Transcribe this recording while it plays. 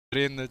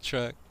in the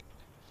truck.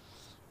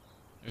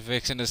 We're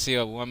fixing to see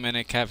a 1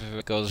 minute cap if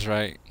it goes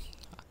right.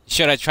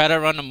 Should I try to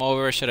run them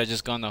over or should I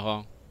just go in the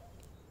hole?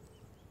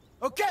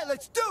 Okay,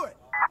 let's do it.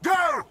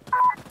 Go!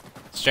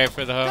 Straight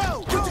for the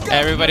hole.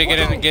 Everybody get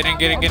in, get in,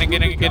 get in, get in,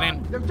 get in, get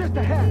in. They're just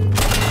ahead.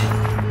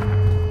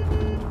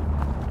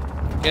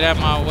 Get out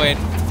my way.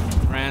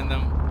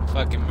 Random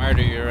fucking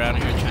murder you around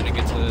here trying to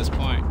get to this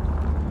point.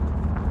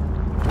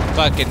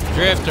 Fucking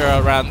drifter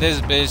around this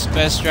bitch.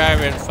 Best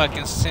driver in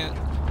fucking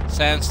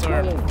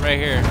Sandstorm right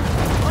here.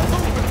 I'll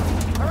move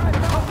it. All right,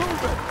 I'll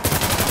move it.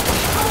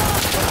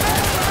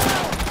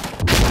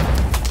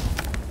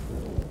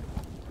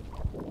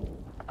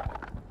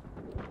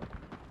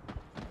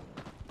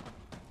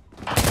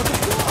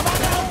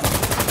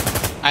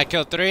 I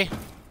killed 3.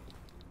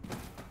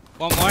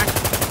 One more.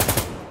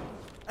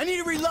 I need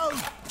to reload.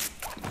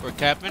 We're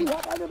capping.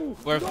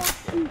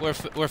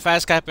 We're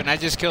fast capping. I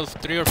just killed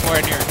 3 or 4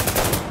 in here.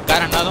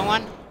 Got another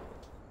one.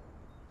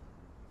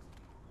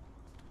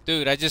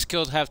 Dude, I just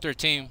killed half their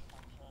team.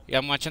 Yeah,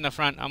 I'm watching the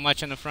front. I'm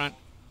watching the front.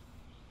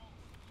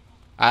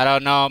 I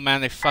don't know,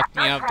 man. They fucked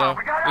me up though.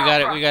 We got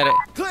it. We got it.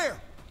 Clear.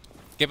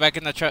 Get back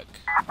in the truck.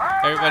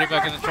 Everybody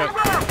back in the truck.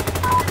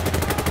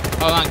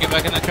 Hold on. Get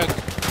back in the truck.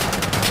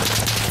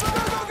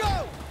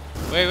 Go.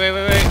 Wait.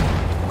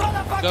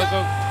 Go.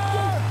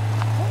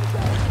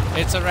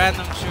 It's a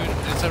random shoot.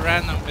 It's a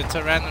random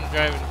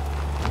driving.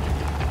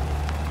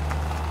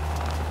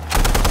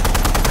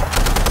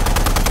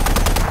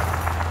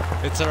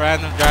 It's a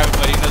random driver,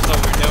 but he knows what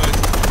we're doing.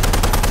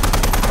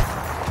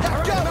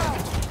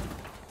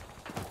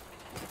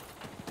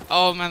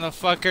 Oh,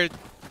 motherfucker.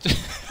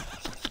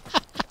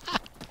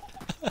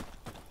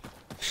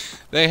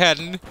 They had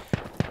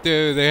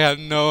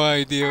no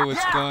idea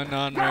what's going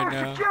on right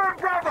now.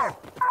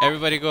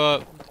 Everybody go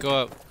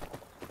up.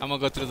 I'm gonna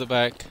go through the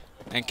back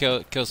and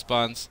kill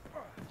spawns.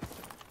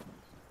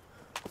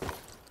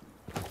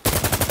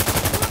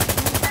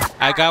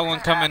 I got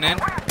one coming in.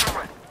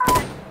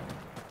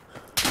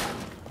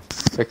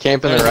 They're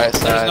camping the right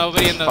side. There's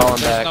nobody in the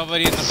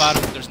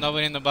bottom. There's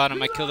nobody in the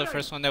bottom. I killed the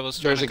first one that was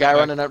trying There's a guy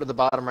running up to the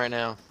bottom right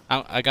now.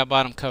 I got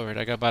bottom covered.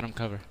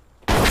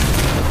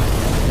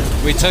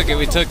 We took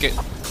it.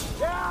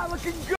 Yeah, looking good.